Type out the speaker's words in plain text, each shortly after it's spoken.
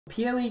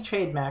PoE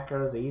Trade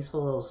Macro is a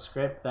useful little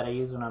script that I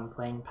use when I'm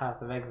playing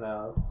Path of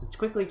Exile to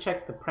quickly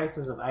check the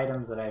prices of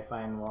items that I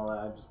find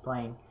while just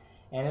playing.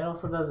 And it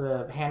also does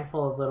a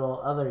handful of little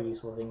other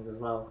useful things as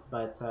well.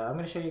 But I'm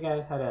going to show you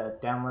guys how to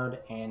download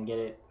and get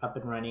it up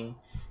and running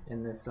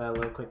in this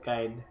little quick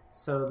guide.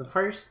 So the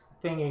first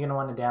thing you're going to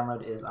want to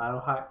download is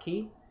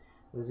AutoHotkey.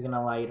 This is going to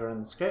allow you to run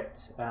the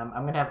script. I'm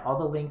going to have all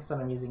the links that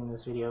I'm using in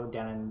this video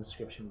down in the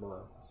description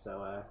below.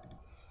 So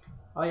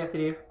all you have to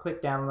do, click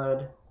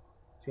download.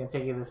 It's going to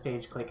take you to this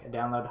page, click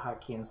download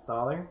hotkey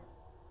installer.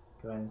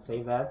 Go ahead and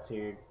save that to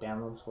your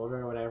downloads folder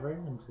or whatever,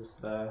 and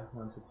just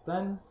once it's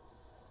done,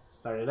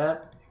 start it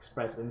up,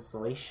 express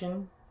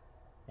installation,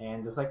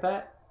 and just like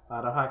that,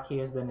 AutoHotkey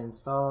has been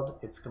installed,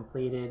 it's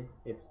completed,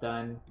 it's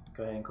done.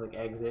 Go ahead and click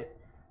exit.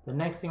 The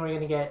next thing we're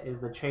going to get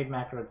is the trade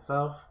macro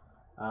itself.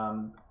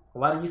 A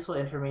lot of useful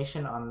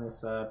information on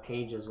this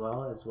page as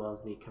well as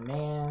the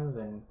commands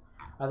and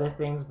other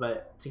things,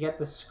 but to get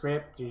the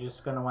script, you're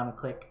just going to want to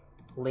click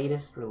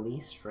latest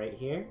release right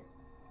here.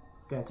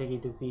 It's going to take you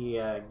to the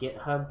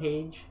GitHub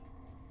page,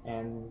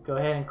 and go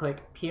ahead and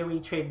click PoE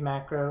Trade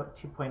Macro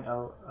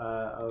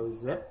 2.0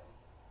 zip.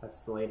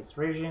 That's the latest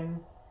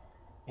version,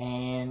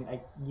 and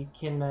you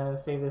can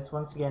save this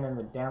once again in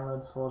the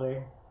downloads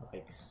folder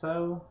like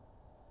so.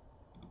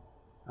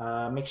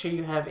 Make sure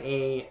you have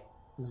a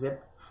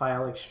zip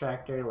file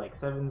extractor like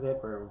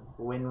 7-zip or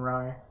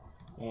WinRAR,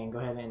 and go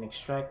ahead and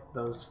extract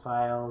those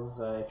files.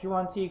 If you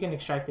want to, you can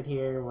extract it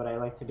here. What I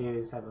like to do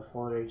is have a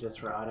folder just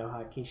for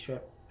AutoHotkey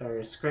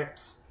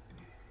scripts.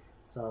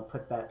 So I'll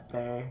put that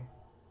there.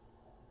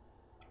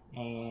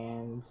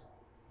 And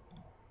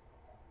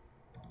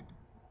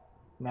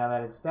now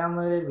that it's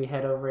downloaded, we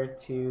head over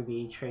to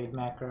the trade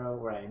macro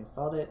where I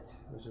installed it,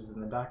 which is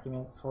in the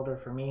documents folder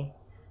for me.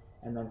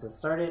 And then to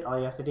start it, all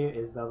you have to do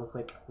is double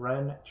click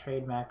run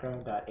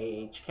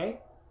trademacro.ahk.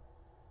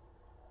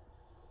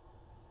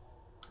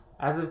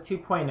 As of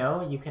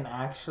 2.0, you can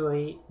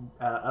actually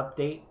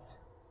update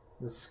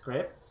the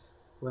script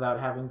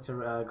without having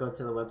to go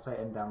to the website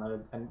and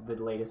download the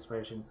latest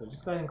version. So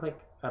just go ahead and click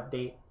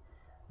update.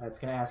 It's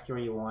going to ask you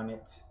where you want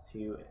it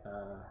to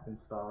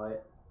install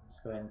it.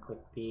 Just go ahead and click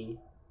the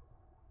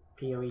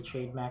PoE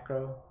Trade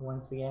Macro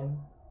once again,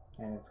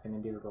 and it's going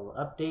to do the little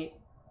update.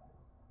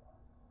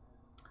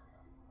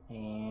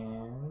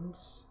 And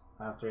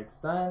after it's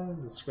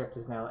done, the script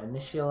is now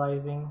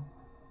initializing.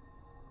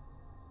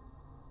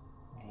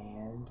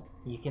 And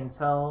you can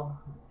tell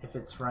if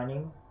it's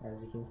running.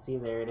 As you can see,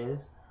 there it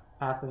is.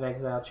 Path of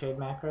Exile Trade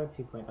Macro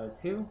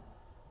 2.02.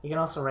 You can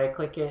also right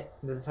click it.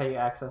 This is how you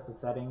access the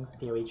settings,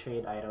 PoE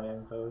Trade, item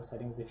info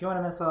settings. If you want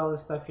to mess with all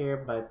this stuff here,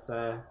 but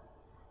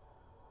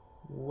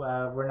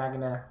we're not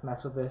going to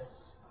mess with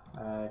this.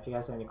 If you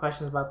guys have any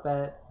questions about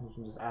that, you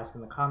can just ask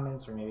in the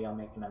comments, or maybe I'll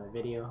make another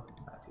video.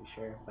 Not too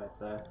sure.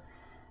 But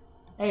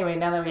anyway,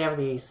 now that we have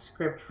the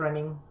script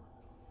running,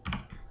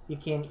 you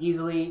can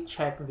easily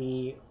check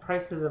the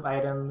prices of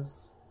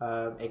items.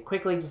 It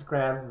quickly just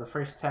grabs the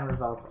first 10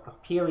 results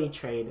of PoE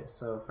Trade.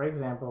 So for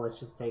example, let's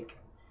just take,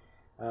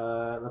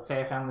 let's say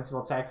I found this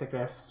Voltaxic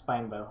Rift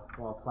spine bow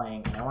while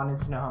playing, and I wanted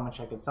to know how much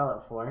I could sell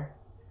it for.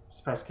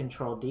 Just press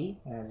Control D,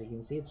 and as you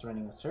can see, it's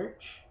running a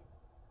search.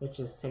 It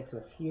just takes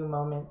a few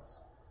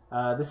moments.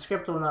 The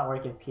script will not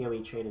work if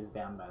PoE Trade is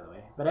down, by the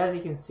way. But as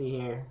you can see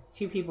here,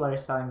 2 people are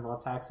selling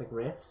Voltaxic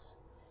Rifts.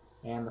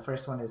 And the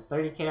first one is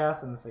 30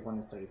 chaos, and the second one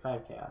is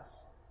 35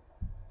 chaos.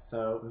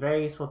 So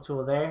very useful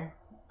tool there.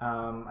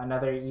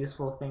 Another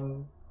useful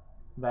thing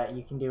that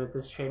you can do with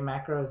this trade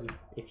macro is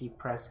if you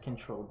press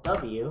Control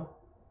W,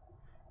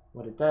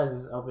 what it does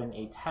is open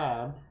a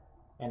tab,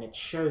 and it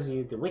shows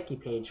you the wiki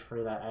page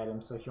for that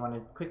item. So if you want to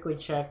quickly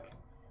check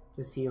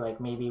to see like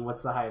maybe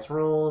what's the highest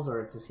rolls,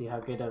 or to see how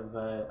good of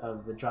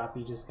the drop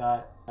you just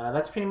got.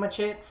 That's pretty much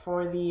it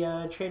for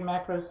the trade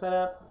macro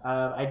setup.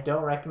 I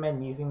don't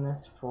recommend using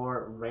this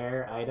for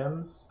rare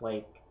items,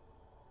 like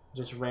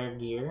just rare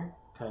gear,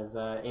 because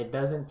it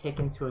doesn't take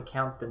into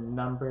account the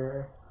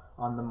number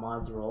on the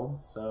mods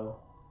rolled, so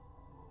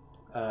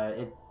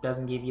it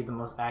doesn't give you the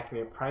most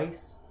accurate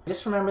price.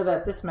 Just remember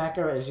that this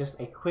macro is just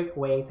a quick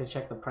way to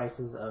check the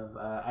prices of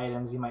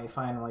items you might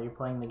find while you're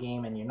playing the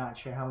game and you're not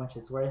sure how much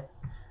it's worth.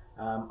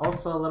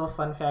 Also, a little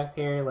fun fact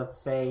here, let's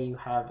say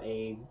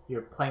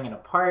you're playing in a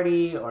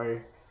party,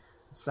 or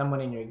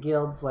someone in your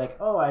guild's like,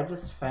 oh, I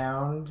just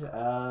found,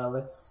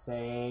 let's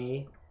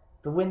say,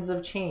 the Winds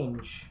of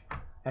Change,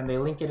 and they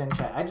link it in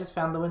chat. I just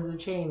found the Winds of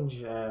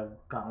Change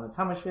gauntlets.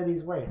 How much are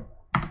these worth?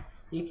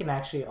 You can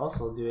actually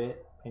also do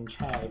it in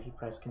chat if you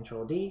press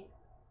Control D.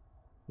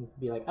 Just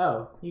be like,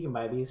 oh, you can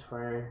buy these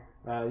for,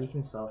 you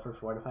can sell for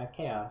 4 to 5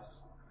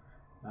 chaos.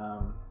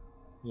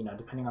 You know,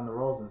 depending on the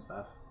rolls and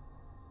stuff.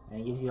 And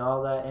it gives you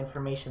all that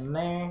information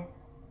there.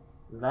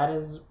 That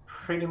is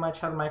pretty much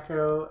how the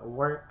macro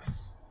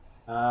works.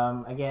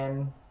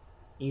 Again,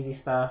 easy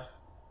stuff.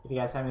 If you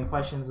guys have any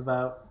questions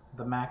about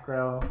the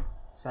macro,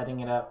 setting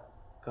it up,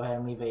 go ahead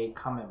and leave a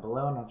comment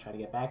below and I'll try to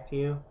get back to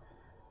you.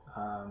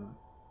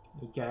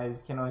 You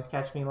guys can always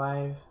catch me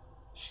live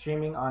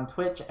streaming on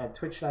Twitch at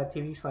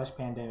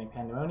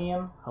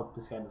twitch.tv/pandemicpandemonium. Hope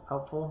this guide was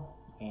helpful,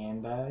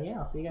 and yeah,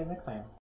 I'll see you guys next time.